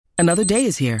Another day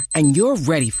is here, and you're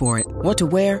ready for it. What to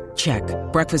wear? Check.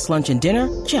 Breakfast, lunch, and dinner?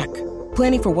 Check.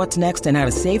 Planning for what's next and how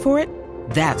to save for it?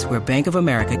 That's where Bank of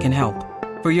America can help.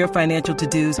 For your financial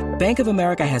to-dos, Bank of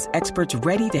America has experts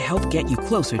ready to help get you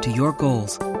closer to your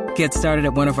goals. Get started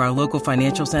at one of our local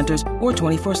financial centers or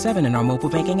 24/7 in our mobile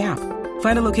banking app.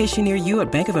 Find a location near you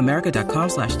at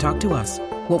bankofamerica.com/talktous.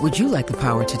 What would you like the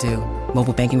power to do?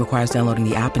 Mobile banking requires downloading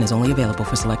the app and is only available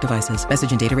for select devices.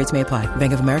 Message and data rates may apply.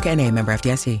 Bank of America N.A., member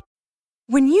FDIC.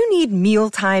 When you need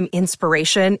mealtime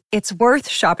inspiration, it's worth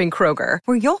shopping Kroger,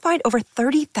 where you'll find over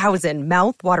 30,000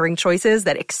 mouth-watering choices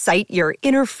that excite your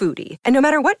inner foodie. And no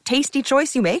matter what tasty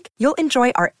choice you make, you'll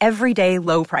enjoy our everyday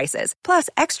low prices, plus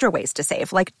extra ways to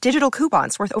save, like digital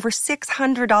coupons worth over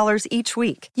 $600 each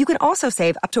week. You can also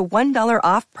save up to $1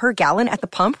 off per gallon at the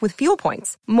pump with fuel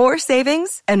points. More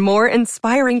savings and more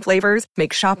inspiring flavors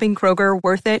make shopping Kroger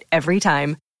worth it every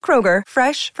time. Kroger,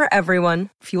 fresh for everyone.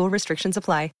 Fuel restrictions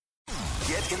apply.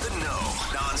 Get in the know.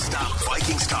 Non-stop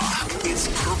Vikings talk. It's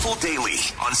Purple Daily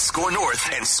on Score North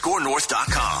and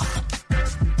ScoreNorth.com.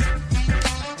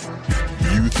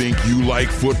 You think you like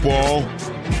football?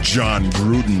 John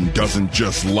Gruden doesn't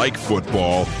just like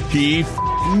football. He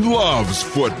loves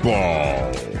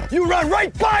football. You run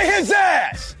right by his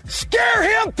ass. Scare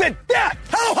him to death.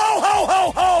 Ho, ho, ho,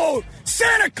 ho, ho.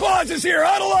 Santa Claus is here.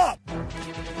 Huddle up.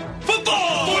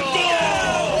 Football.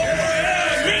 Football.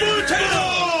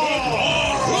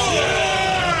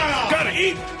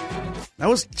 That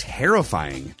was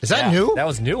terrifying. Is that new? That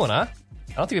was a new one, huh?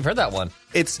 I don't think we've heard that one.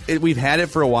 We've had it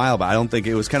for a while, but I don't think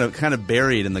it was kind of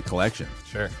buried in the collection.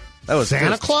 Sure. That was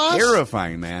Santa Claus?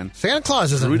 Terrifying, man. Santa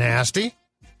Claus isn't nasty.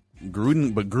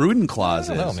 Gruden Claus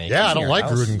is. I don't like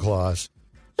Gruden Claus.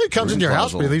 He comes into your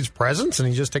house, but he leaves presents, and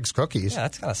he just takes cookies. Yeah,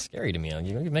 that's kind of scary to me.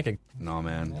 You make a... No,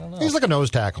 man. I don't know. He's like a nose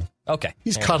tackle. Okay.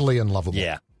 He's cuddly and lovable.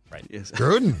 Yeah, right.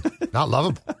 Gruden, not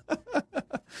lovable.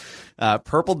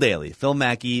 Purple Daily, Phil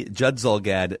Mackey, Judd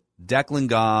Zulgad, Declan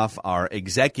Goff, our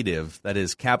executive, that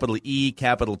is capital E,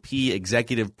 capital P,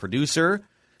 executive producer.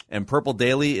 And Purple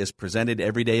Daily is presented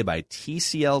every day by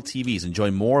TCL TVs.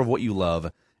 Enjoy more of what you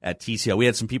love at TCL. We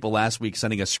had some people last week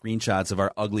sending us screenshots of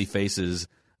our ugly faces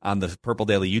on the Purple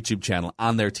Daily YouTube channel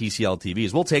on their TCL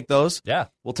TVs. We'll take those. Yeah.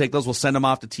 We'll take those. We'll send them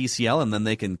off to TCL, and then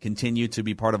they can continue to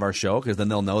be part of our show because then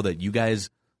they'll know that you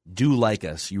guys do like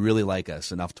us. You really like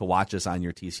us enough to watch us on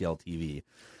your TCL TV.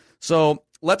 So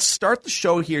let's start the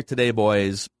show here today,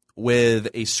 boys, with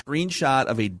a screenshot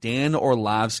of a Dan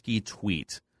Orlovsky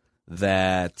tweet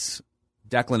that,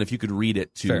 Declan, if you could read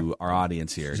it to our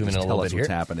audience here. Zoom in just a tell little us bit what's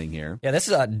here. happening here. Yeah, this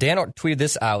is Dan tweeted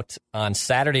this out on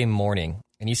Saturday morning,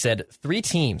 and he said, 3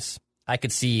 teams I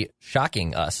could see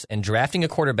shocking us and drafting a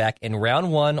quarterback in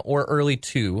round 1 or early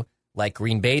 2, like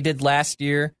Green Bay did last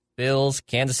year, Bills,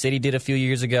 Kansas City did a few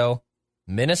years ago,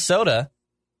 Minnesota,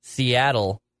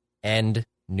 Seattle, and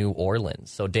New Orleans.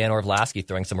 So Dan Orlovsky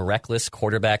throwing some reckless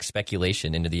quarterback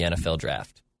speculation into the NFL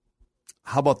draft.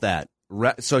 How about that?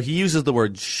 So he uses the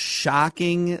word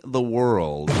shocking the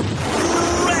world.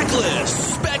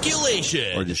 Reckless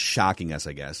speculation. Or just shocking us,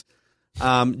 I guess.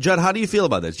 Judd, how do you feel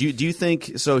about this? Do you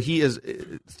think, so he's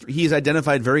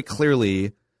identified very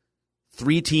clearly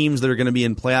 3 teams that are going to be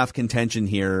in playoff contention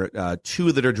here,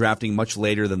 2 that are drafting much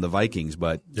later than the Vikings.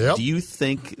 But do you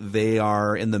think they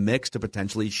are in the mix to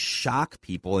potentially shock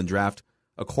people and draft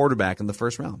a quarterback in the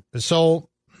first round? So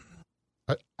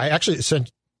I actually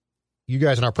sent you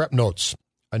guys in our prep notes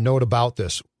a note about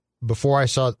this before I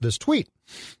saw this tweet.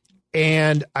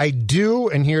 And I do,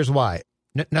 and here's why.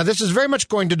 Now, this is very much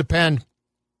going to depend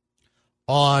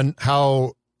on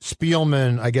how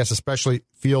Spielman, I guess especially,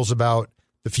 feels about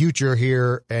the future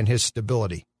here and his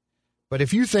stability. But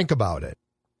if you think about it,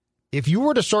 if you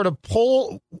were to sort of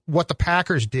pull what the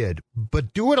Packers did,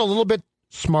 but do it a little bit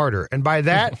smarter, and by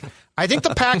that, I think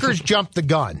the Packers jumped the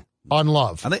gun on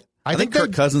Love. I think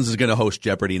Kirk Cousins is going to host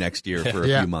Jeopardy next year for a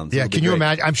few months. Yeah, can you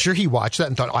imagine? I'm sure he watched that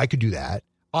and thought, I could do that.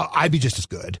 I'd be just as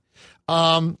good.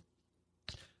 I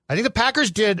think the Packers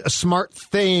did a smart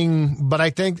thing, but I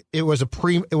think it was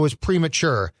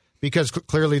premature because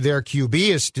clearly their QB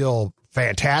is still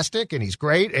fantastic and he's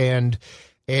great. And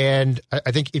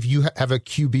I think if you have a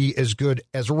QB as good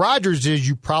as Rodgers is,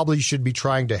 you probably should be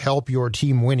trying to help your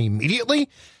team win immediately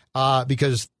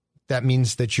because that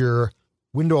means that your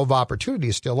window of opportunity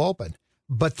is still open.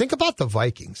 But think about the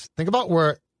Vikings. Think about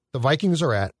where the Vikings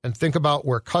are at and think about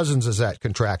where Cousins is at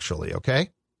contractually, okay?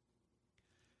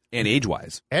 And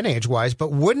age-wise.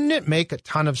 But wouldn't it make a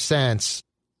ton of sense,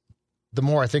 the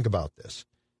more I think about this,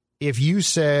 if you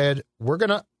said, we're going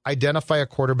to identify a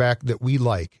quarterback that we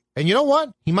like. And you know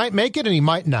what? He might make it and he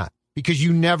might not because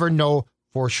you never know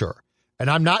for sure. And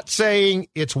I'm not saying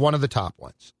it's one of the top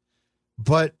ones.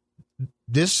 but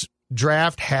this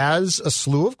draft has a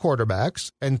slew of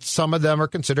quarterbacks, and some of them are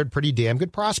considered pretty damn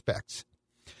good prospects.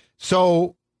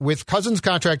 So with Cousins'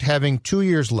 contract having 2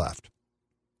 years left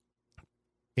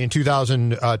in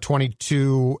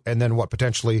 2022 and then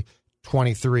potentially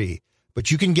 23,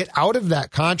 but you can get out of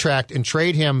that contract and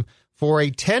trade him for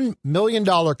a $10 million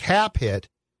cap hit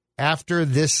after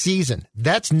this season.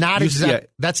 That's not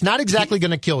exactly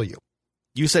going to kill you.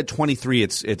 You said 23.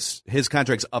 It's his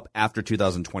contract's up after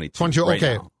 2022. 22. Right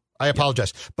okay, now. I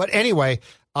apologize. But anyway,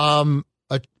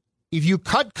 if you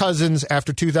cut Cousins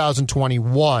after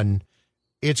 2021,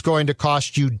 it's going to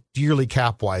cost you dearly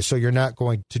cap-wise, so you're not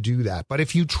going to do that. But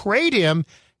if you trade him,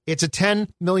 it's a $10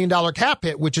 million cap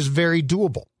hit, which is very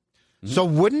doable. Mm-hmm. So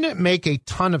wouldn't it make a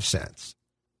ton of sense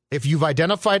if you've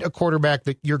identified a quarterback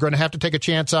that you're going to have to take a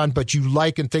chance on, but you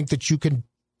like and think that you can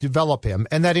develop him,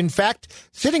 and that, in fact,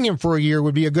 sitting him for a year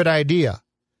would be a good idea,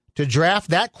 to draft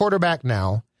that quarterback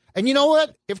now? And you know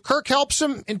what? If Kirk helps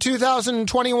him in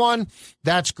 2021,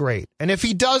 that's great. And if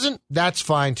he doesn't, that's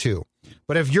fine too.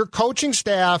 But if your coaching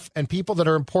staff and people that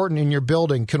are important in your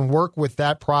building can work with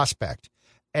that prospect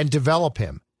and develop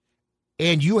him,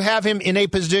 and you have him in a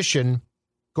position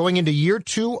going into year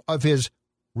 2 of his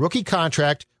rookie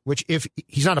contract, which if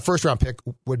he's not a first-round pick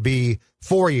would be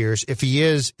 4 years. If he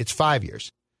is, it's 5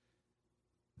 years.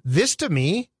 This, to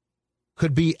me,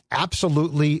 could be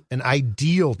absolutely an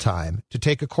ideal time to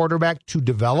take a quarterback to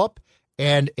develop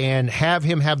and have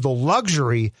him have the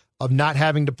luxury of not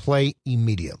having to play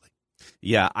immediately.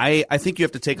 Yeah, I think you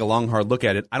have to take a long, hard look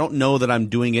at it. I don't know that I'm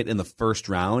doing it in the first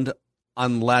round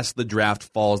unless the draft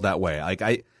falls that way. Like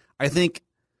I think,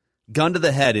 gun to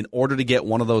the head, in order to get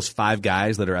one of those 5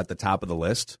 guys that are at the top of the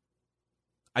list,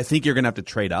 I think you're going to have to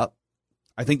trade up.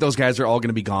 I think those guys are all going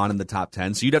to be gone in the top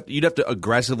 10. So you'd have to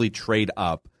aggressively trade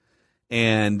up.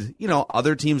 And,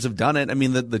 other teams have done it. I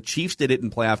mean, the Chiefs did it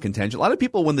in playoff contention. A lot of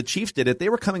people, when the Chiefs did it, they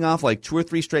were coming off like 2 or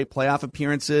 3 straight playoff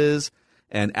appearances.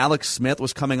 And Alex Smith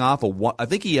was coming off I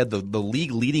think he had the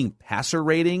league leading passer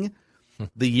rating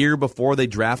the year before they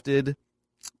drafted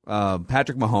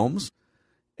Patrick Mahomes.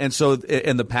 And so,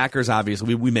 and the Packers,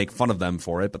 obviously, we make fun of them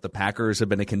for it, but the Packers have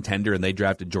been a contender and they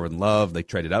drafted Jordan Love. They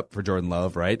traded up for Jordan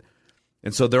Love, right?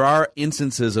 And so there are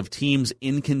instances of teams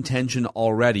in contention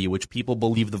already, which people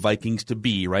believe the Vikings to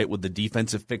be, right, with the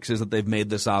defensive fixes that they've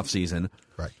made this offseason.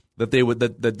 Right.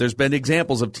 That there's been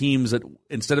examples of teams that,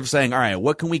 instead of saying, all right,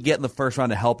 what can we get in the first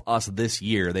round to help us this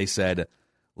year, they said,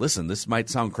 listen, this might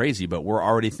sound crazy, but we're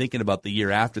already thinking about the year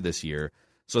after this year.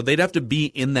 So they'd have to be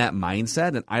in that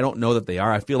mindset, and I don't know that they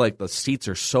are. I feel like the seats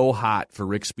are so hot for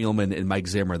Rick Spielman and Mike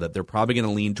Zimmer that they're probably going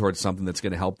to lean towards something that's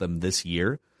going to help them this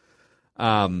year.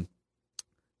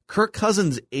 Kirk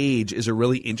Cousins' age is a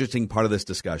really interesting part of this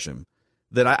discussion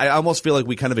that I almost feel like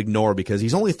we kind of ignore, because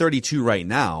he's only 32 right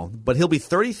now, but he'll be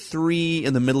 33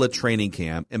 in the middle of training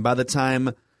camp, and by the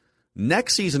time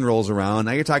next season rolls around,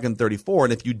 now you're talking 34,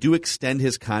 and if you do extend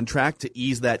his contract to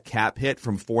ease that cap hit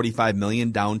from $45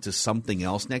 million down to something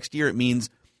else next year, it means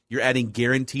you're adding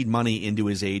guaranteed money into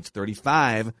his age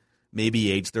 35,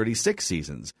 maybe age 36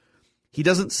 seasons. He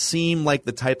doesn't seem like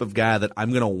the type of guy that I'm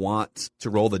going to want to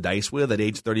roll the dice with at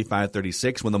age 35,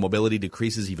 36, when the mobility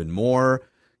decreases even more.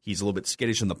 He's a little bit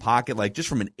skittish in the pocket. Like, just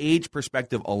from an age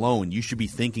perspective alone, you should be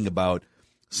thinking about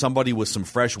somebody with some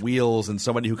fresh wheels and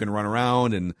somebody who can run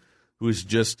around and who's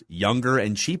just younger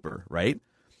and cheaper, right?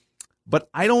 But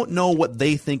I don't know what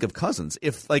they think of Cousins.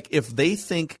 If they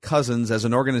think Cousins as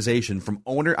an organization, from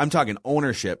I'm talking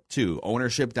ownership too,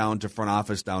 ownership down to front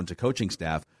office, down to coaching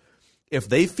staff, if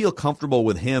they feel comfortable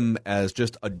with him as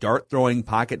just a dart-throwing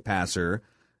pocket passer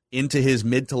into his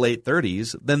mid to late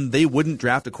 30s, then they wouldn't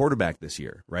draft a quarterback this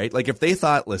year, right? Like, if they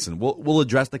thought, listen, we'll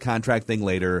address the contract thing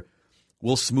later,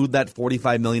 we'll smooth that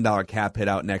 $45 million cap hit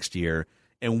out next year,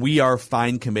 and we are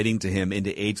fine committing to him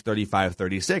into age 35,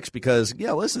 36, because,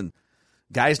 yeah, listen,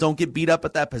 guys don't get beat up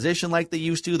at that position like they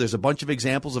used to. There's a bunch of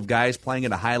examples of guys playing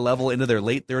at a high level into their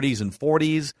late 30s and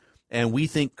 40s, and we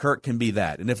think Kirk can be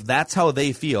that. And if that's how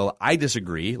they feel, I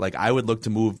disagree. Like, I would look to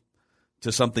move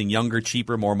to something younger,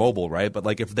 cheaper, more mobile, right? But,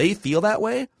 like, if they feel that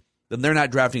way, then they're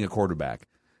not drafting a quarterback.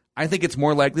 I think it's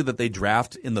more likely that they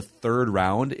draft in the 3rd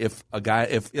round if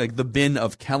like the bin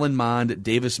of Kellen Mond,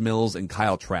 Davis Mills, and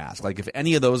Kyle Trask. Like, if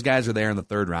any of those guys are there in the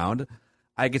 3rd round,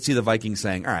 I could see the Vikings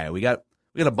saying, all right, we got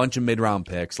a bunch of mid-round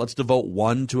picks. Let's devote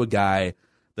one to a guy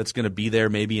that's going to be there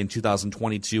maybe in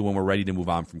 2022 when we're ready to move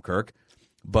on from Kirk.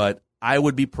 But I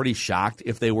would be pretty shocked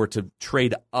if they were to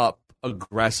trade up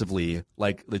aggressively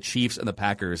like the Chiefs and the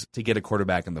Packers to get a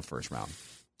quarterback in the 1st round.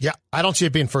 Yeah, I don't see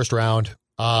it being 1st round.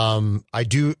 I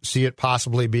do see it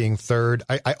possibly being 3rd.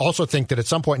 I also think that at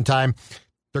some point in time,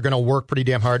 they're going to work pretty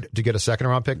damn hard to get a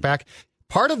second-round pick back.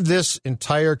 Part of this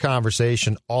entire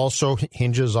conversation also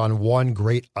hinges on one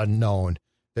great unknown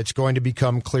that's going to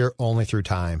become clear only through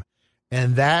time.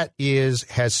 And that is,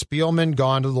 has Spielman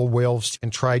gone to the Wilfs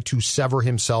and tried to sever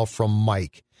himself from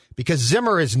Mike? Because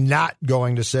Zimmer is not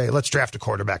going to say, let's draft a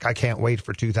quarterback. I can't wait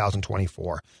for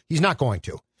 2024. He's not going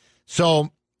to. So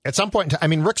at some point in time, I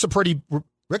mean, Rick's pretty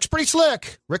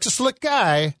slick. Rick's a slick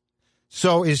guy.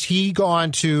 So is he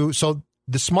gone to, so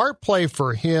the smart play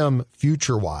for him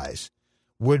future-wise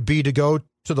would be to go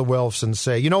to the Wilfs and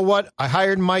say, you know what? I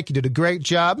hired Mike. He did a great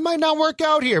job. Might not work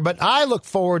out here, but I look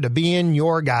forward to being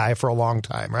your guy for a long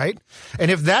time, right?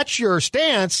 And if that's your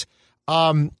stance,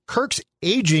 Kirk's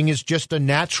aging is just a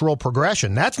natural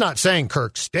progression. That's not saying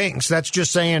Kirk stinks. That's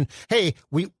just saying, hey,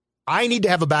 I need to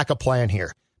have a backup plan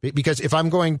here. Because if I'm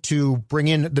going to bring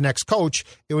in the next coach,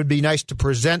 it would be nice to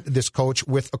present this coach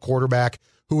with a quarterback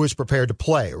who is prepared to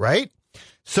play, right?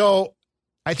 So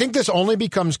I think this only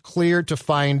becomes clear to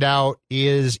find out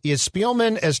is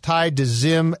Spielman as tied to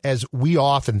Zim as we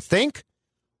often think,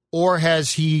 or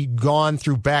has he gone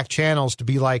through back channels to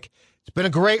be like, it's been a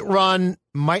great run,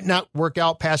 might not work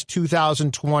out past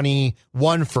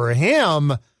 2021 for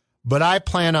him, but I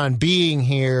plan on being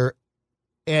here,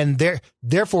 and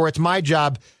therefore it's my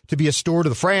job to be a steward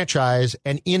of the franchise,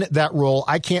 and in that role,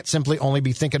 I can't simply only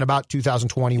be thinking about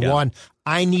 2021. Yeah.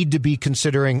 I need to be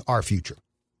considering our future.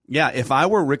 Yeah, if I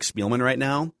were Rick Spielman right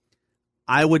now,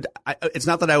 it's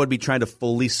not that I would be trying to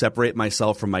fully separate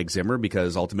myself from Mike Zimmer,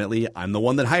 because ultimately I'm the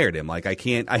one that hired him. Like I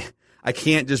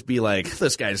can't just be like,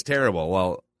 this guy's terrible.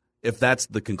 Well, if that's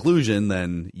the conclusion,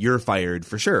 then you're fired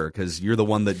for sure, because you're the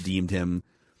one that deemed him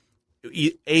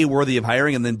A, worthy of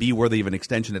hiring, and then B, worthy of an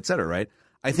extension, et cetera, right?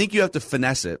 I think you have to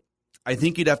finesse it. I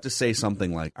think you'd have to say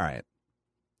something like, all right,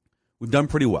 we've done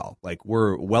pretty well. Like,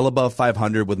 we're well above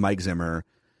 500 with Mike Zimmer.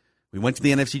 We went to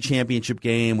the NFC Championship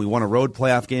game. We won a road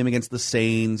playoff game against the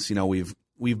Saints. You know, we've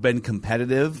been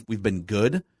competitive. We've been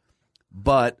good.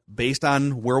 But based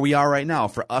on where we are right now,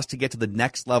 for us to get to the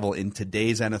next level in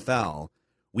today's NFL,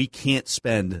 we can't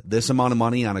spend this amount of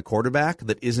money on a quarterback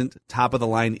that isn't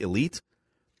top-of-the-line elite,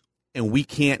 and we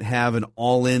can't have an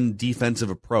all-in defensive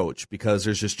approach because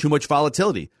there's just too much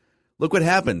volatility. Look what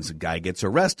happens. A guy gets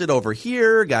arrested over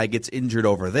here, a guy gets injured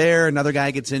over there, another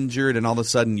guy gets injured, and all of a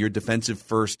sudden your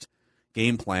defensive-first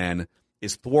game plan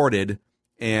is thwarted,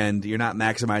 and you're not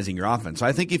maximizing your offense. So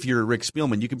I think if you're Rick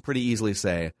Spielman, you can pretty easily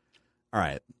say, all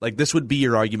right, like this would be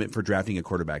your argument for drafting a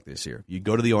quarterback this year. You'd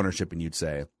go to the ownership and you'd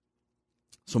say,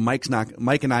 so Mike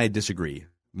and I disagree.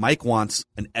 Mike wants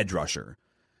an edge rusher.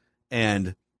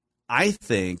 And I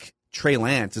think Trey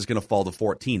Lance is going to fall to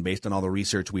 14 based on all the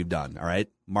research we've done. All right,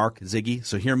 Mark, Ziggy,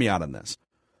 so hear me out on this.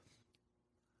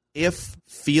 If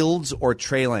Fields or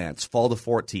Trey Lance fall to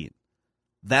 14,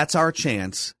 that's our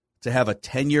chance to have a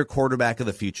 10-year quarterback of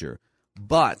the future.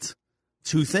 But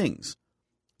two things.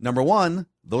 Number one,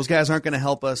 those guys aren't going to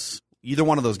help us. Either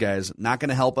one of those guys not going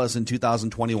to help us in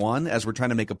 2021 as we're trying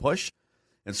to make a push.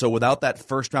 And so without that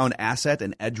first-round asset,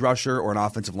 an edge rusher or an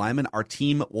offensive lineman, our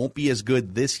team won't be as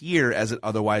good this year as it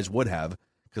otherwise would have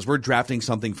because we're drafting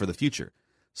something for the future.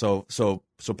 So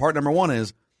part number one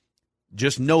is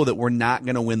just know that we're not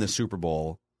going to win the Super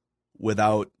Bowl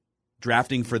without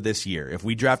drafting for this year. If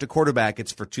we draft a quarterback,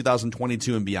 it's for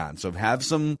 2022 and beyond. So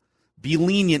be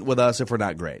lenient with us if we're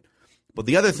not great. But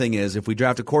the other thing is, if we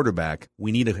draft a quarterback,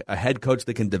 we need a head coach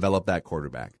that can develop that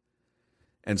quarterback.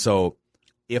 And so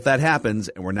if that happens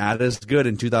and we're not as good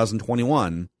in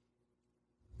 2021,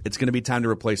 it's going to be time to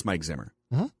replace Mike Zimmer.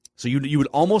 Mm-hmm. So you would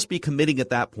almost be committing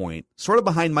at that point, sort of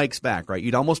behind Mike's back, right?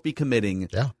 You'd almost be committing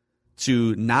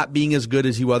to not being as good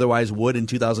as you otherwise would in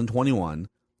 2021,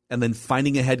 and then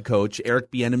finding a head coach,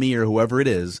 Eric Bieniemy or whoever it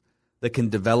is, that can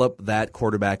develop that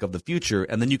quarterback of the future,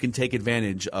 and then you can take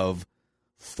advantage of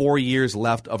 4 years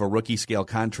left of a rookie scale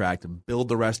contract, build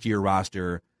the rest of your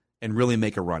roster, and really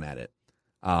make a run at it.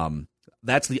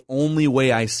 That's the only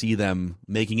way I see them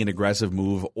making an aggressive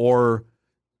move or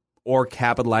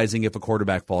capitalizing if a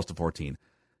quarterback falls to 14.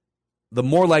 The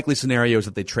more likely scenario is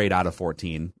that they trade out of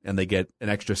 14 and they get an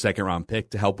extra second-round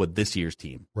pick to help with this year's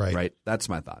team. Right? That's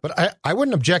my thought. But I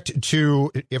wouldn't object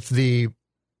to if the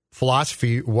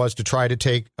philosophy was to try to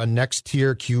take a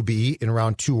next-tier QB in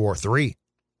round 2 or 3.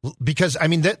 Because, I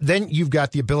mean, then you've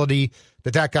got the ability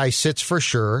that guy sits for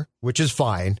sure, which is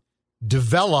fine,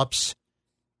 develops,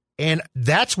 and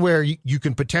that's where you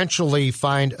can potentially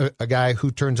find a guy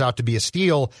who turns out to be a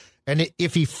steal. And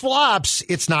if he flops,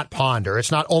 it's not ponder.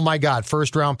 It's not, oh, my God,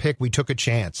 first-round pick, we took a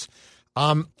chance.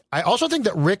 I also think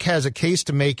that Rick has a case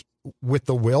to make with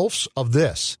the Wilfs of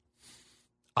this.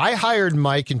 I hired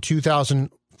Mike in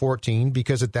 2014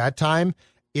 because at that time,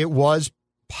 it was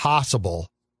possible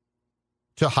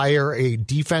to hire a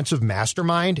defensive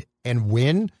mastermind and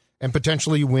win, and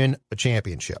potentially win a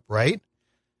championship, right?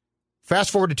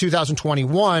 Fast forward to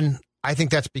 2021, I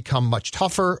think that's become much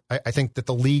tougher. I think that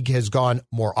the league has gone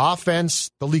more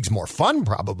offense. The league's more fun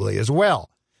probably as well.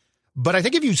 But I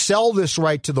think if you sell this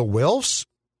right to the Wilfs,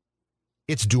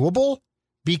 it's doable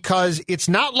because it's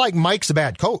not like Mike's a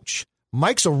bad coach.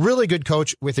 Mike's a really good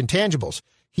coach with intangibles.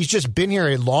 He's just been here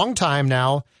a long time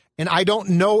now, and I don't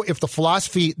know if the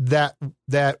philosophy that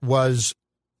was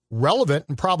relevant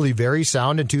and probably very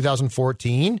sound in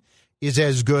 2014 is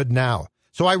as good now.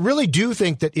 So I really do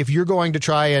think that if you're going to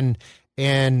try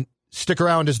and stick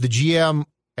around as the GM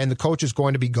and the coach is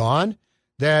going to be gone,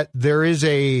 that there is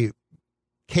a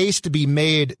case to be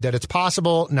made that it's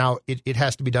possible. Now, it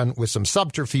has to be done with some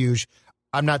subterfuge.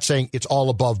 I'm not saying it's all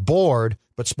above board,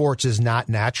 but sports is not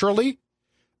naturally.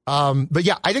 But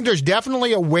yeah, I think there's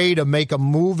definitely a way to make a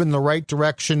move in the right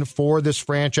direction for this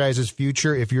franchise's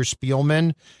future if you're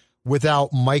Spielman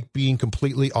without Mike being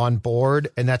completely on board,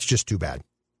 and that's just too bad.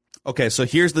 Okay, so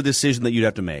here's the decision that you'd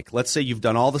have to make. Let's say you've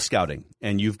done all the scouting,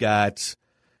 and you've got,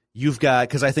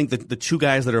 because I think that the two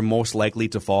guys that are most likely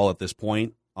to fall at this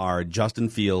point are Justin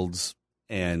Fields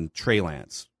and Trey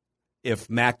Lance. If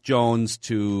Mac Jones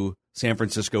to San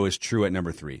Francisco is true at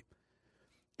number 3.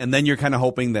 And then you're kind of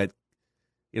hoping that,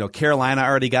 Carolina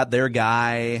already got their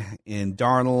guy in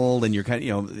Darnold, and you're kind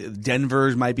of,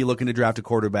 Denver might be looking to draft a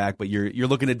quarterback, but you're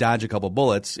looking to dodge a couple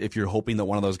bullets if you're hoping that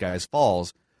one of those guys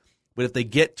falls. But if they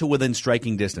get to within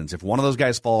striking distance, if one of those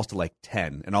guys falls to like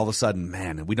 10, and all of a sudden,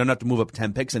 man, we don't have to move up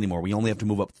 10 picks anymore. We only have to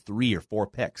move up 3 or 4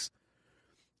 picks.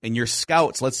 And your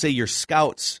scouts, let's say your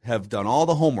scouts have done all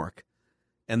the homework,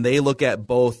 and they look at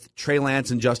both Trey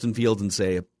Lance and Justin Fields and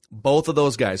say, both of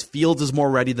those guys, Fields is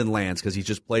more ready than Lance because he's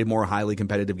just played more highly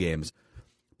competitive games.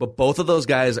 But both of those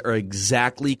guys are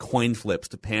exactly coin flips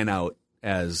to pan out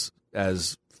as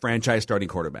franchise starting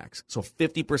quarterbacks. So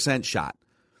 50% shot.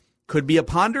 Could be a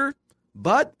Ponder,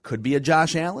 but could be a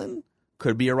Josh Allen,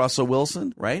 could be a Russell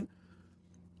Wilson, right?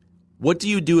 What do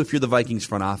you do if you're the Vikings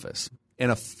front office?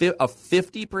 And a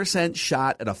 50%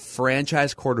 shot at a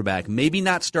franchise quarterback, maybe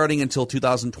not starting until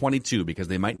 2022 because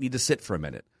they might need to sit for a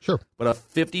minute. Sure. But a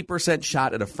 50%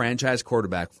 shot at a franchise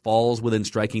quarterback falls within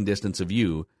striking distance of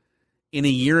you in a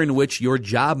year in which your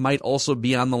job might also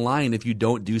be on the line if you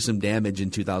don't do some damage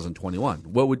in 2021.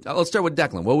 Let's start with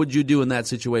Declan. What would you do in that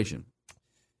situation?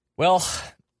 Well,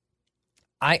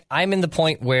 I'm in the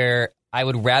point where I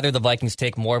would rather the Vikings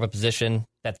take more of a position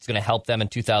that's going to help them in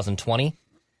 2020.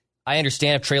 I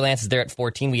understand if Trey Lance is there at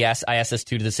 14. I asked this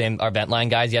to our vent line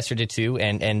guys yesterday too,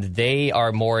 and they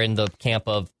are more in the camp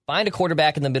of find a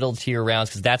quarterback in the middle tier rounds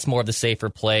because that's more of the safer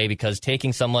play because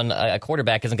taking a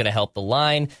quarterback isn't going to help the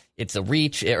line. It's a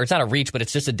reach, or it's not a reach, but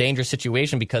it's just a dangerous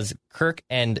situation because Kirk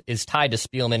is tied to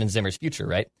Spielman and Zimmer's future,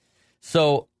 right?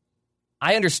 So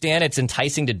I understand it's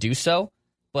enticing to do so,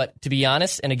 but to be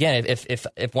honest, and again,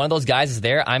 if one of those guys is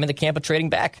there, I'm in the camp of trading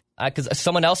back because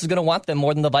someone else is going to want them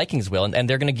more than the Vikings will, and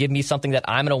they're going to give me something that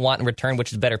I'm going to want in return,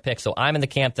 which is a better pick. So I'm in the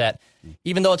camp that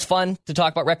even though it's fun to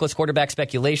talk about reckless quarterback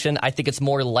speculation, I think it's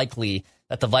more likely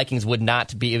that the Vikings would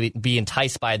not be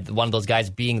enticed by one of those guys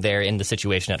being there in the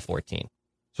situation at 14.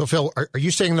 So, Phil, are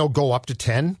you saying they'll go up to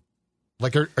 10?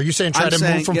 Like, are you saying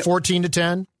move from 14 to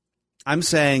 10? I'm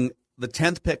saying the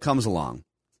 10th pick comes along.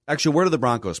 Actually, where do the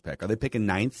Broncos pick? Are they picking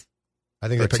 9th? I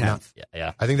think they pick 9th.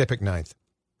 Yeah. I think they pick 9th.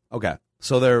 Okay.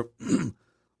 So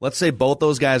let's say both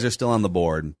those guys are still on the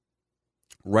board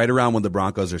right around when the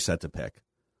Broncos are set to pick.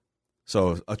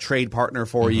 So a trade partner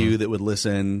for you that would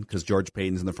listen because George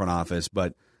Payton's in the front office,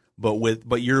 but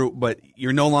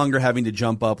you're no longer having to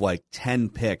jump up like 10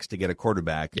 picks to get a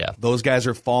quarterback. Yeah. Those guys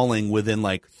are falling within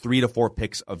like 3 to 4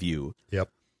 picks of you. Yep.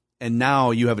 And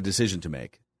now you have a decision to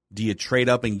make. Do you trade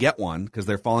up and get one because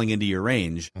they're falling into your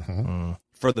range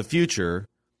for the future,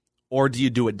 or do you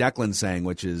do what Declan's saying,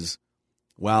 which is,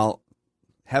 well,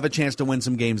 have a chance to win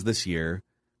some games this year.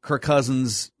 Kirk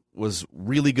Cousins was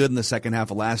really good in the second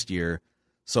half of last year,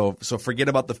 so forget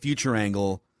about the future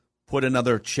angle. Put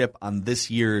another chip on this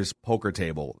year's poker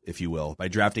table, if you will, by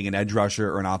drafting an edge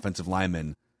rusher or an offensive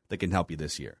lineman that can help you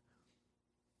this year.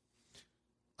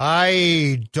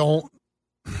 I don't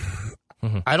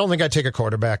think I'd take a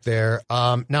quarterback there.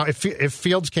 Now, if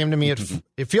Fields came to me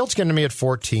at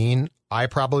 14, I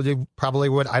probably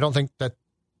would. I don't think that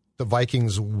the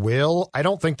Vikings will. I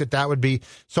don't think that would be.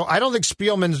 So I don't think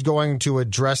Spielman's going to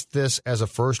address this as a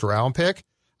first round pick.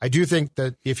 I do think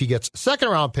that if he gets a second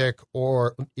round pick,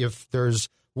 or if there's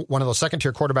one of those second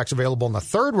tier quarterbacks available in the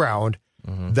third round,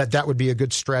 that would be a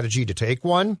good strategy to take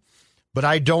one. But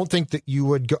I don't think that you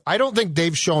would go. I don't think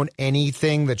they've shown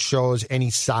anything that shows any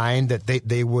sign that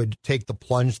they would take the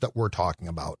plunge that we're talking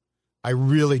about. I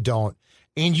really don't.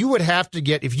 And you would have to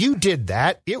get, if you did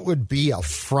that, it would be a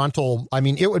frontal,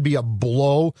 it would be a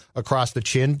blow across the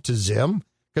chin to Zim.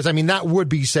 Because, that would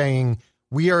be saying,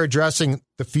 we are addressing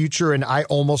the future, and I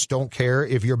almost don't care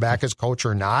if you're back as coach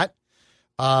or not.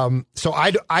 So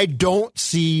I don't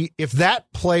see, if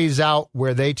that plays out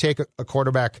where they take a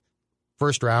quarterback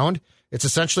first round, it's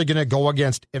essentially going to go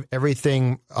against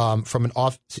everything from an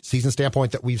off-season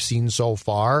standpoint that we've seen so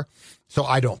far. So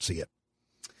I don't see it.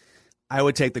 I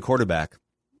would take the quarterback.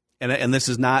 And this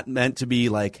is not meant to be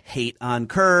like hate on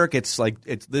Kirk.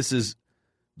 This is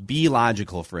be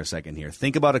logical for a second here.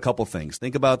 Think about a couple things.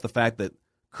 Think about the fact that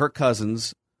Kirk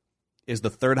Cousins is the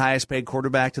third highest paid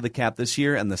quarterback to the cap this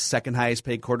year and the second highest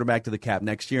paid quarterback to the cap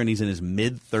next year, and he's in his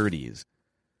mid-30s.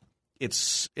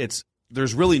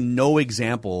 There's really no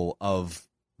example of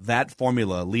that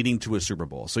formula leading to a Super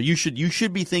Bowl. So you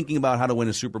should be thinking about how to win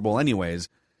a Super Bowl anyways.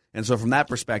 And so from that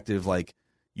perspective,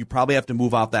 you probably have to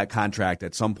move off that contract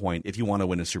at some point if you want to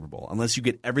win a Super Bowl, unless you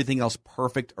get everything else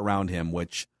perfect around him,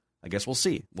 which I guess we'll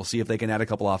see. We'll see if they can add a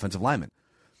couple offensive linemen.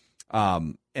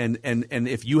 And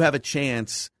if you have a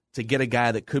chance to get a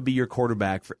guy that could be your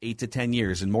quarterback for 8 to 10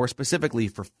 years, and more specifically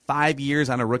for 5 years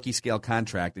on a rookie scale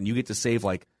contract, and you get to save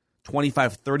 $25,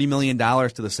 $30 million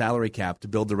to the salary cap to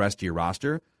build the rest of your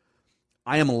roster,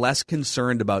 I am less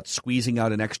concerned about squeezing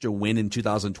out an extra win in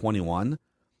 2021,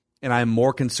 and I am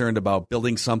more concerned about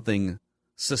building something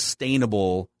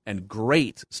sustainable and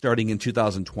great starting in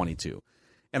 2022.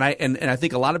 And I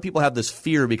think a lot of people have this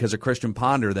fear because of Christian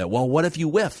Ponder that, well, what if you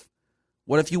whiff?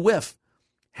 What if you whiff?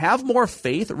 Have more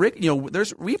faith. Rick,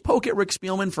 we poke at Rick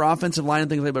Spielman for offensive line and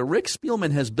things like that, but Rick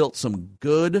Spielman has built some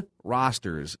good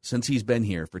rosters since he's been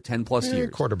here for 10 plus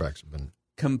years. Quarterbacks have been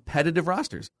competitive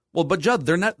rosters. Well, but Judd,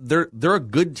 they're a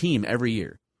good team every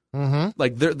year.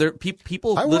 Mm-hmm.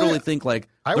 People literally think they're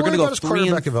going to go 3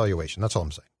 quarterback evaluation. That's all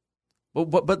I'm saying.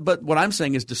 But what I'm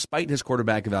saying is, despite his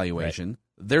quarterback evaluation,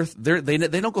 they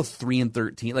don't go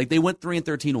 3-13. They went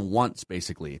 3-13 once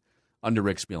basically under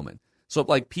Rick Spielman. So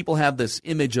people have this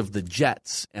image of the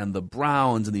Jets and the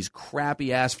Browns and these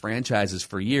crappy ass franchises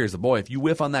for years. Boy, if you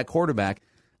whiff on that quarterback,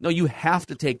 no, you have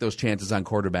to take those chances on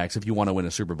quarterbacks if you want to win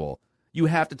a Super Bowl. You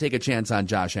have to take a chance on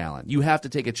Josh Allen. You have to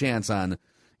take a chance on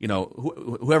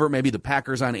whoever it may be, the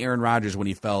Packers on Aaron Rodgers when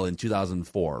he fell in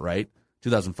 2004, right?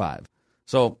 2005.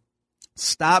 So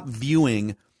stop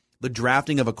viewing the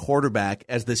drafting of a quarterback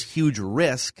as this huge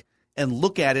risk and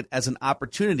look at it as an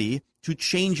opportunity to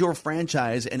change your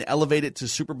franchise and elevate it to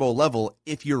Super Bowl level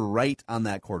if you're right on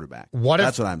that quarterback.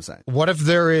 That's what I'm saying. What if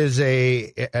there is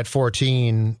at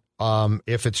 14,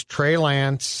 if it's Trey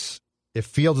Lance, if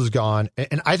Fields is gone,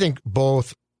 and I think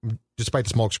both, despite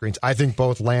the smoke screens, I think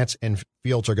both Lance and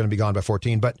Fields are going to be gone by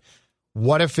 14, but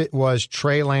what if it was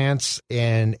Trey Lance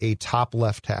and a top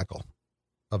left tackle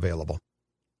available?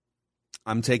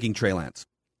 I'm taking Trey Lance.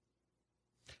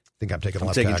 I think I'm taking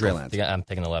left tackle. Trey Lance. I'm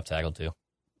taking the left tackle too.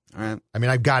 All right.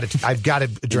 I've got to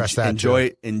address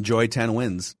that. Enjoy 10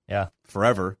 wins. Yeah.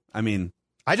 Forever. I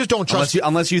just don't trust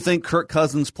unless you think Kirk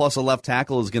Cousins plus a left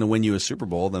tackle is going to win you a Super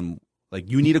Bowl, then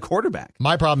you need a quarterback.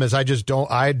 My problem is I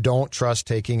don't trust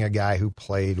taking a guy who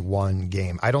played one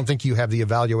game. I don't think you have the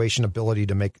evaluation ability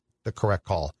to make the correct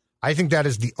call. I think that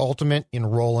is the ultimate in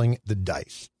rolling the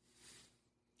dice.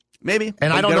 Maybe.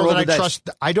 And I don't know that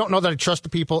I trust the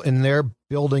people in their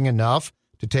building enough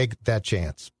to take that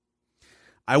chance.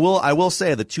 I will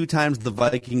say the 2 times the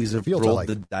Vikings have rolled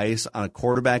the dice on a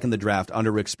quarterback in the draft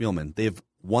under Rick Spielman, they've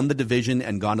won the division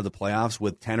and gone to the playoffs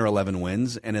with 10 or 11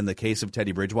 wins. And in the case of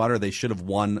Teddy Bridgewater, they should have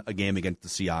won a game against the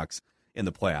Seahawks in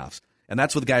the playoffs. And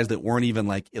that's with guys that weren't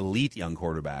even elite young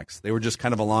quarterbacks. They were just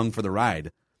kind of along for the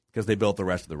ride because they built the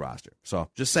rest of the roster. So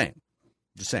just saying.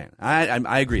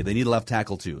 I agree. They need a left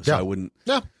tackle too. So I wouldn't.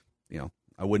 Yeah.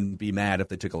 I wouldn't be mad if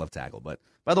they took a left tackle. But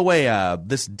by the way,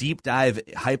 this deep dive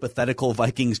hypothetical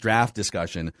Vikings draft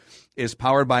discussion is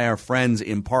powered by our friends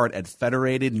in part at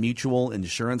Federated Mutual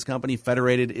Insurance Company.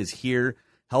 Federated is here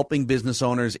helping business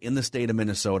owners in the state of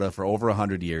Minnesota for over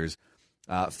 100 years.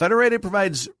 Federated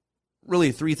provides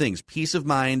really 3 things: peace of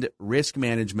mind, risk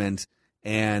management,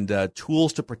 and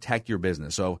tools to protect your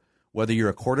business. So whether you're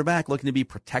a quarterback looking to be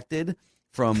protected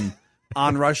from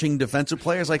on-rushing defensive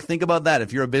players, think about that.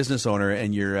 If you're a business owner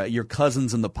and your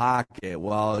cousin's in the pocket,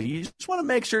 well, you just want to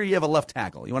make sure you have a left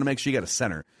tackle. You want to make sure you got a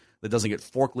center that doesn't get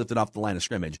forklifted off the line of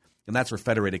scrimmage. And that's where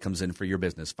Federated comes in for your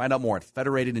business. Find out more at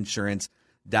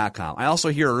federatedinsurance.com. I also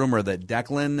hear a rumor that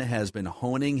Declan has been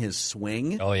honing his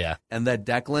swing. Oh, yeah. And that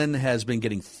Declan has been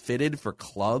getting fitted for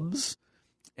clubs.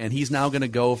 and he's now going to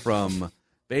go from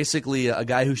basically a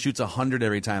guy who shoots 100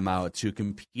 every time out to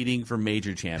competing for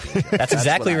major championships. That's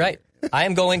exactly right. I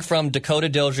am going from Dakota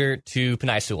Dilger to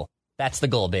Penei Sewell. That's the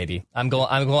goal, baby. I'm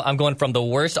going from the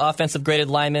worst offensive graded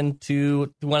lineman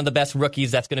to one of the best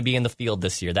rookies that's going to be in the field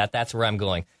this year. That's where I'm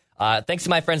going. Thanks to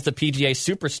my friends at the PGA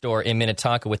Superstore in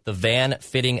Minnetonka with the van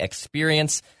fitting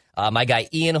experience. My guy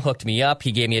Ian hooked me up.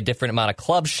 He gave me a different amount of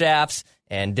club shafts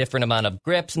and different amount of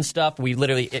grips and stuff.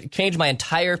 It changed my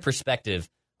entire perspective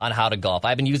on how to golf.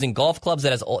 I've been using golf clubs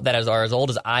that are as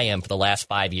old as I am for the last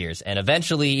 5 years. And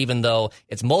eventually, even though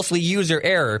it's mostly user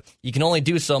error, you can only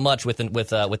do so much with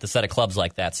a set of clubs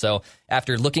like that. So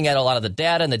after looking at a lot of the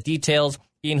data and the details,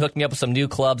 Ian hooked me up with some new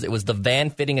clubs. It was the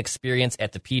van fitting experience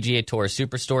at the PGA Tour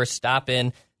Superstore. Stop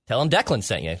in, tell him Declan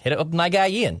sent you. Hit it up with my guy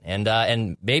Ian,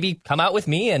 and maybe come out with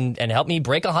me and help me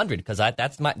break 100 because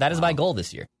that is my goal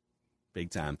this year. Big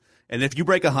time. And if you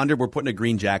break 100, we're putting a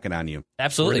green jacket on you.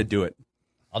 Absolutely, we're going to do it.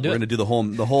 I'll do it. We're going to do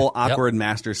the whole awkward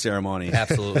master ceremony.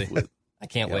 Absolutely. I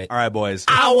can't wait. All right, boys.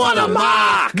 I want a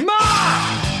mock!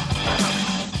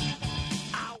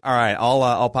 All right,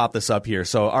 I'll pop this up here.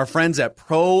 So our friends at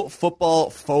Pro Football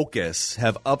Focus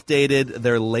have updated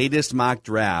their latest mock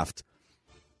draft.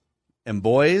 And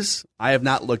boys, I have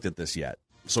not looked at this yet.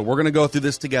 So we're going to go through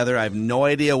this together. I have no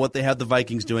idea what they have the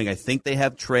Vikings doing. I think they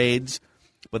have trades.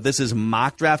 But this is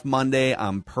Mock Draft Monday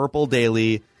on Purple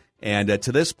Daily. And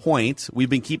to this point, we've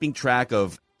been keeping track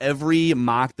of every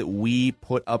mock that we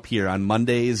put up here on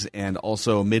Mondays and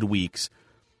also midweeks,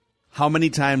 how many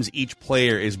times each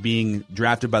player is being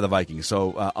drafted by the Vikings.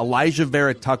 So Elijah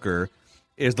Vera Tucker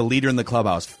is the leader in the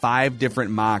clubhouse. 5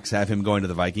 different mocks have him going to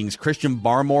the Vikings. Christian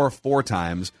Barmore 4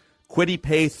 times. Kwity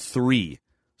Paye 3.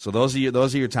 So those are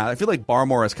your times. I feel like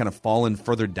Barmore has kind of fallen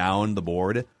further down the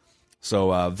board.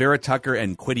 So Vera Tucker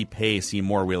and Kwity Paye seem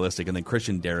more realistic, and then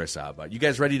Christian Darrisaw. You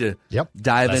guys ready to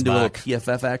dive into a little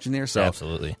PFF action here? So,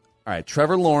 absolutely. All right,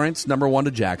 Trevor Lawrence, number 1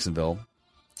 to Jacksonville.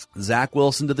 Zach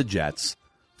Wilson to the Jets.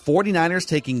 49ers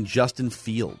taking Justin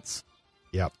Fields.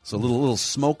 Yep. So a little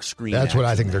smoke screen. That's what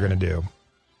I think they're going to do.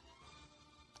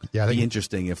 Yeah, I think be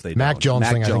interesting if they Mac don't. Jones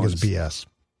Mac thing Jones, I think is BS.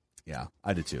 Yeah,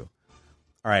 I do too.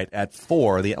 All right, at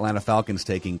 4, the Atlanta Falcons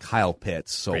taking Kyle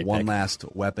Pitts. So Great one pick. last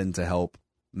weapon to help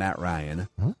Matt Ryan.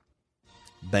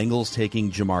 Bengals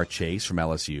taking Jamar Chase from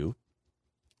LSU.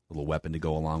 A little weapon to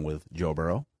go along with Joe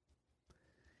Burrow.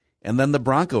 And then the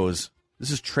Broncos, this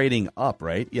is trading up,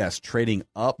 right? Yes, trading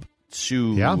up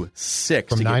to 6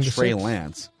 From to 9 get to Trey 6.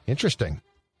 Lance. Interesting.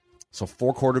 So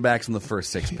 4 quarterbacks in the first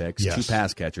 6 picks, Yes. 2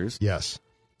 pass catchers. Yes.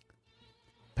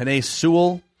 Penei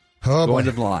Sewell going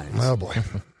to the Lions. Oh, boy.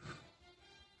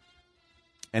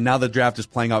 And now the draft is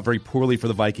playing out very poorly for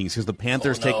the Vikings because the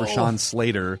Panthers take Rashawn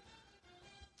Slater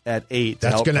at 8 to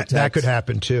help protect That could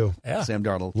happen, too. Yeah. Sam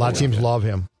Darnold. A lot of teams love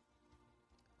him.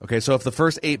 Okay, so if the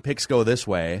first 8 picks go this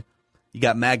way, you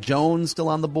got Mac Jones still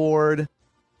on the board.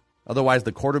 Otherwise,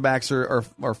 the quarterbacks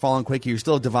are falling quick. You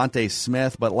still have Devontae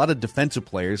Smith, but a lot of defensive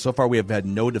players. So far, we have had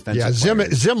no defensive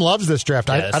players. Zim loves this draft.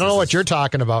 Yeah, I don't know what you're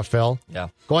talking about, Phil. Yeah.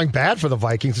 Going bad for the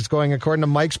Vikings. It's going according to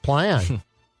Mike's plan.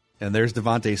 And there's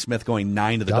Devontae Smith going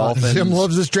 9 to the Dolphins. Zim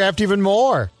loves this draft even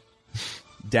more.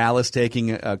 Dallas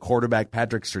taking a quarterback,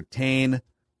 Patrick Surtain.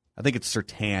 I think it's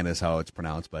Surtain is how it's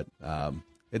pronounced, but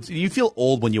you feel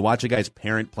old when you watch a guy's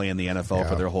parent play in the NFL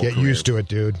for their whole Get career. used to it,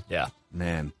 dude. Yeah.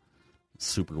 Man,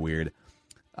 super weird.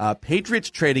 Patriots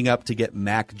trading up to get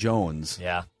Mac Jones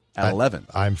Yeah. at 11.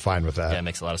 I'm fine with that. Yeah, it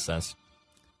makes a lot of sense.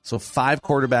 So 5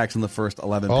 quarterbacks in the first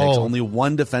 11 picks. Oh. Only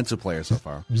 1 defensive player so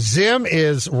far. Zim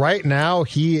is, right now,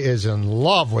 he is in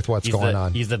love with what's going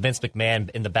on. He's the Vince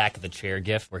McMahon in the back of the chair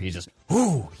gif where he's just,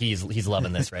 whoo, he's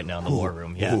loving this right now in the war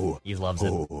room. Yeah, he loves it.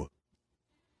 All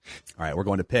right, we're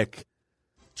going to pick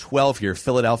 12 here.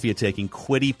 Philadelphia taking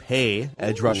Kwity Paye,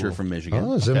 edge rusher from Michigan.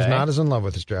 Oh, Zim's Okay. not as in love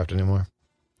with this draft anymore.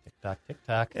 Tick-tock,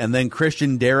 tick-tock. And then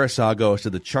Christian Darrisaw goes to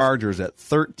the Chargers at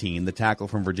 13, the tackle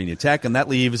from Virginia Tech, and that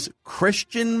leaves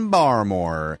Christian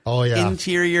Barmore,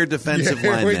 interior defensive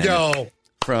Here lineman we go.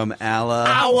 from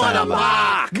Alabama. I want a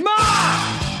mock!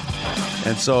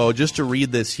 And so just to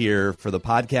read this here for the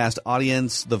podcast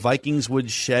audience, the Vikings would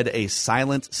shed a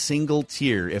silent single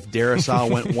tear if Darrisaw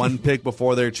went 1 pick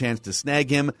before their chance to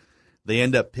snag him. They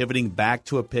end up pivoting back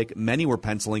to a pick many were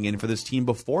penciling in for this team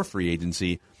before free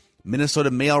agency. Minnesota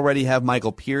may already have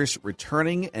Michael Pierce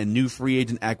returning and new free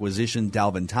agent acquisition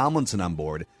Dalvin Tomlinson on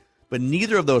board, but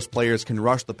neither of those players can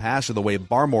rush the passer the way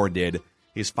Barmore did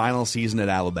his final season at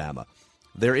Alabama.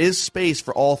 There is space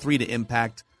for all 3 to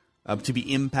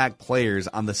be impact players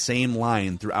on the same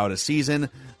line throughout a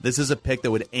season. This is a pick that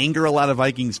would anger a lot of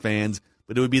Vikings fans,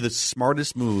 but it would be the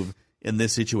smartest move in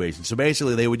this situation. So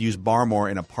basically, they would use Barmore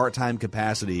in a part-time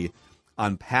capacity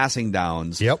on passing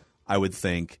downs. Yep. I would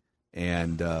think,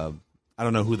 and I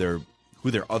don't know who their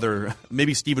other.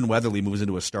 Maybe Stephen Weatherly moves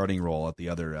into a starting role at the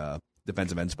other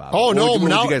defensive end spot. Oh, no. What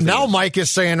would you guys Now think? Mike is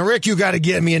saying, Rick, you got to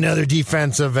get me another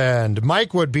defensive end.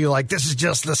 Mike would be like, this is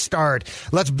just the start.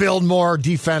 Let's build more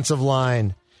defensive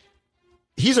line.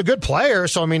 He's a good player,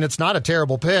 so, I mean, it's not a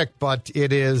terrible pick, but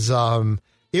it is.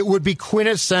 It would be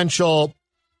quintessential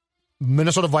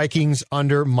Minnesota Vikings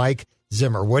under Mike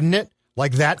Zimmer, wouldn't it?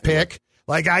 Like that pick.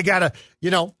 Like, I got to,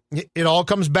 it all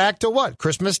comes back to what?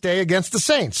 Christmas Day against the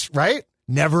Saints, right?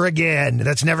 Never again.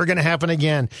 That's never going to happen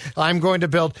again. I'm going to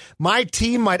build. My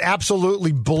team might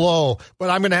absolutely blow, but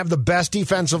I'm going to have the best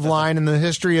defensive line in the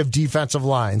history of defensive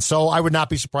lines. So I would not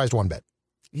be surprised one bit.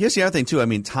 Here's the other thing, too. I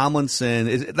mean,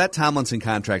 that Tomlinson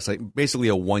contract's like basically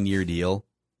a 1-year deal,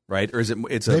 right? Or is it?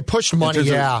 They pushed money,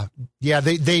 yeah.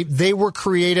 They were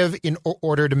creative in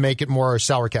order to make it more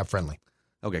salary cap friendly.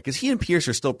 Okay, because he and Pierce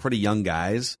are still pretty young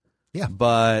guys. Yeah,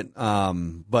 but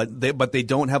they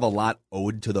don't have a lot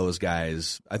owed to those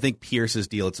guys. I think Pierce's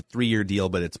deal, it's a 3-year deal,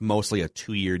 but it's mostly a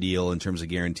 2-year deal in terms of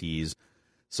guarantees.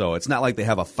 So it's not like they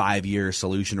have a 5-year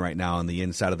solution right now on the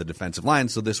inside of the defensive line.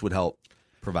 So this would help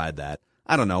provide that.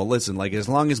 I don't know. Listen, like as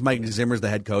long as Mike Zimmer's the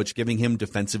head coach, giving him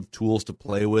defensive tools to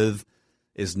play with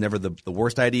is never the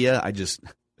worst idea. I just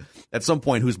at some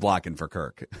point, who's blocking for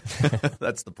Kirk?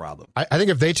 That's the problem. I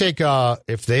think if they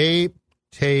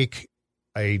take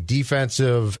a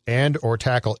defensive and or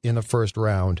tackle in the first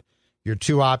round, your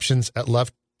two options at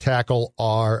left tackle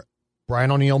are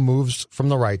Brian O'Neill moves from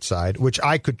the right side, which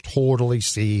I could totally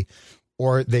see,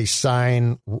 or they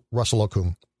sign Russell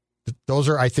Okung. Those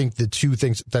are, I think, the two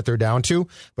things that they're down to.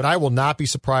 But I will not be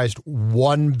surprised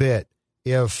one bit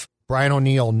if Brian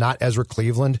O'Neill, not Ezra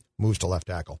Cleveland, moves to left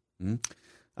tackle.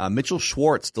 Mm-hmm. Mitchell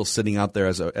Schwartz still sitting out there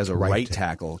as a right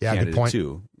tackle candidate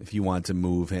too. If you want to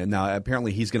move him now,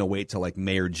 apparently he's going to wait till like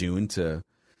May or June to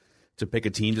pick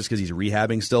a team just because he's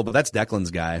rehabbing still. But that's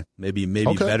Declan's guy. Maybe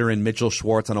veteran Mitchell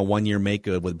Schwartz on a 1-year make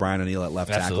good with Brian O'Neill at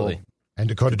left tackle, and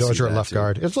Dakota Dozier at left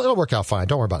guard. It'll work out fine.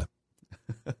 Don't worry about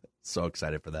it. So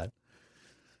excited for that.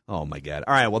 Oh, my God.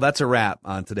 All right, well, that's a wrap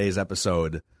on today's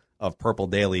episode of Purple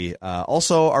Daily.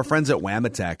 Also, our friends at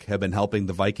Wamatech have been helping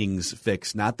the Vikings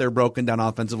fix not their broken down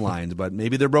offensive lines, but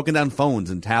maybe their broken down phones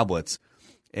and tablets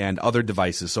and other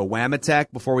devices. So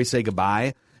Wamatech, before we say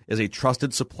goodbye, is a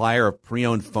trusted supplier of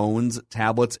pre-owned phones,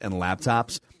 tablets, and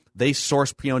laptops. They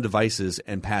source pre-owned devices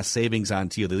and pass savings on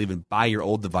to you. They'll even buy your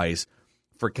old device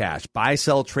for cash. Buy,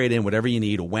 sell, trade in, whatever you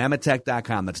need.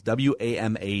 Wamatech.com. That's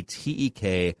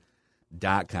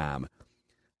WAMATEK.com.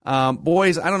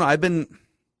 Boys, I don't know.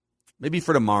 Maybe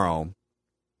for tomorrow,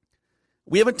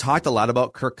 we haven't talked a lot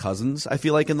about Kirk Cousins, I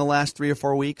feel like, in the last 3 or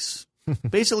 4 weeks.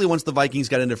 Basically, once the Vikings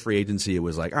got into free agency, it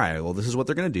was like, all right, well, this is what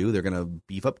they're going to do. They're going to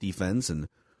beef up defense, and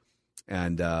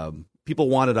people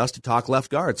wanted us to talk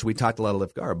left guard, so we talked a lot of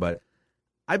left guard. But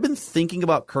I've been thinking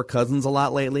about Kirk Cousins a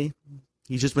lot lately.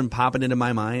 He's just been popping into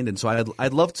my mind, and so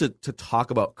I'd love to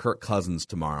talk about Kirk Cousins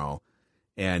tomorrow,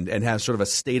 and have sort of a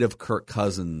state of Kirk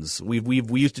Cousins. We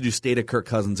used to do state of Kirk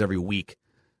Cousins every week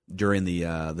during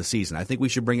the season. I think we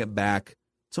should bring it back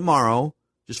tomorrow,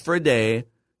 just for a day,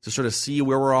 to sort of see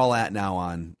where we're all at now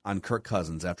on Kirk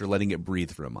Cousins after letting it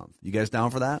breathe for a month. You guys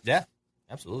down for that? Yeah,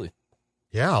 absolutely.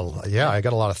 Yeah. I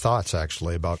got a lot of thoughts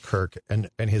actually about Kirk and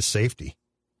his safety.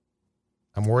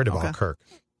 I'm worried about Kirk.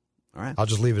 All right, I'll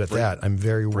just leave it at that. I'm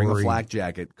very worried. Bring a flak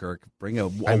jacket, Kirk. Bring a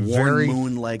warm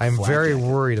moon leg. I'm very jacket.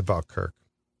 worried about Kirk.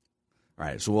 All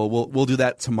right, so we'll do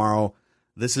that tomorrow.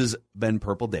 This has been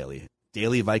Purple Daily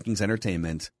Vikings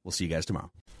Entertainment. We'll see you guys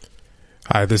tomorrow.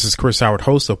 Hi, this is Chris Howard,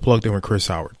 host of Plugged In with Chris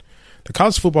Howard. The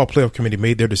College Football Playoff Committee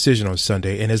made their decision on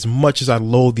Sunday, and as much as I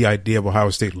loathe the idea of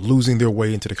Ohio State losing their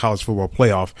way into the College Football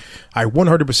Playoff, I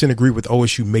 100% agree with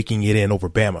OSU making it in over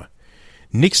Bama.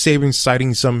 Nick Saban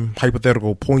citing some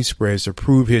hypothetical point spreads to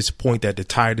prove his point that the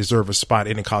Tide deserve a spot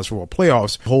in the college football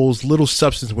playoffs holds little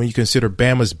substance when you consider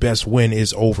Bama's best win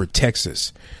is over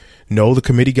Texas. No, the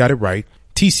committee got it right.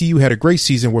 TCU had a great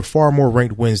season with far more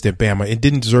ranked wins than Bama and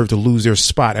didn't deserve to lose their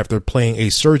spot after playing a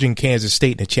surging Kansas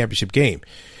State in a championship game.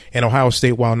 And Ohio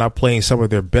State, while not playing some of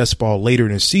their best ball later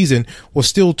in the season, was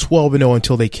still 12-0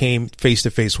 until they came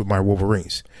face-to-face with my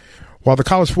Wolverines. While the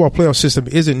college football playoff system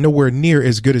isn't nowhere near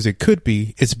as good as it could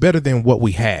be, it's better than what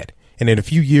we had. And in a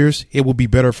few years, it will be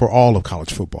better for all of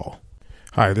college football.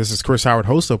 Hi, this is Chris Howard,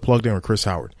 host of Plugged In with Chris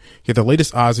Howard. Get the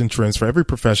latest odds and trends for every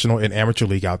professional and amateur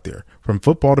league out there. From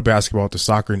football to basketball to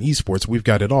soccer and esports, we've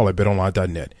got it all at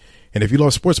BetOnline.net. And if you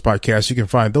love sports podcasts, you can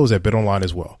find those at BetOnline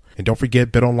as well. And don't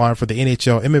forget, bet online for the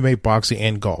NHL, MMA, boxing,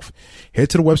 and golf.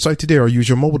 Head to the website today or use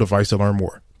your mobile device to learn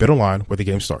more. Bet online, where the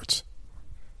game starts.